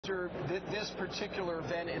after this particular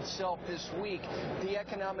event itself this week, the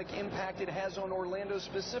economic impact it has on Orlando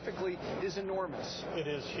specifically is enormous. It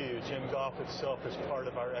is huge, and golf itself is part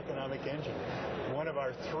of our economic engine. One of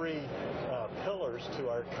our three pillars to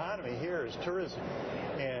our economy here is tourism.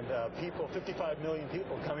 And 55 million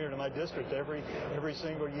people come here to my district every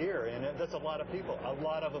single year, and that's a lot of people. A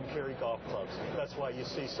lot of them carry golf clubs. That's why you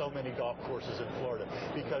see so many golf courses in Florida,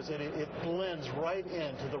 because it blends right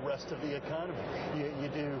into the rest of the economy. You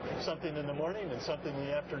do something in the morning and something in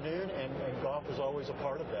the afternoon, and golf is always a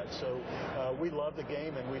part of that. So we love the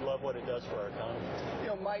game, and we love what it does for our economy.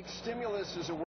 Mike, stimulus is a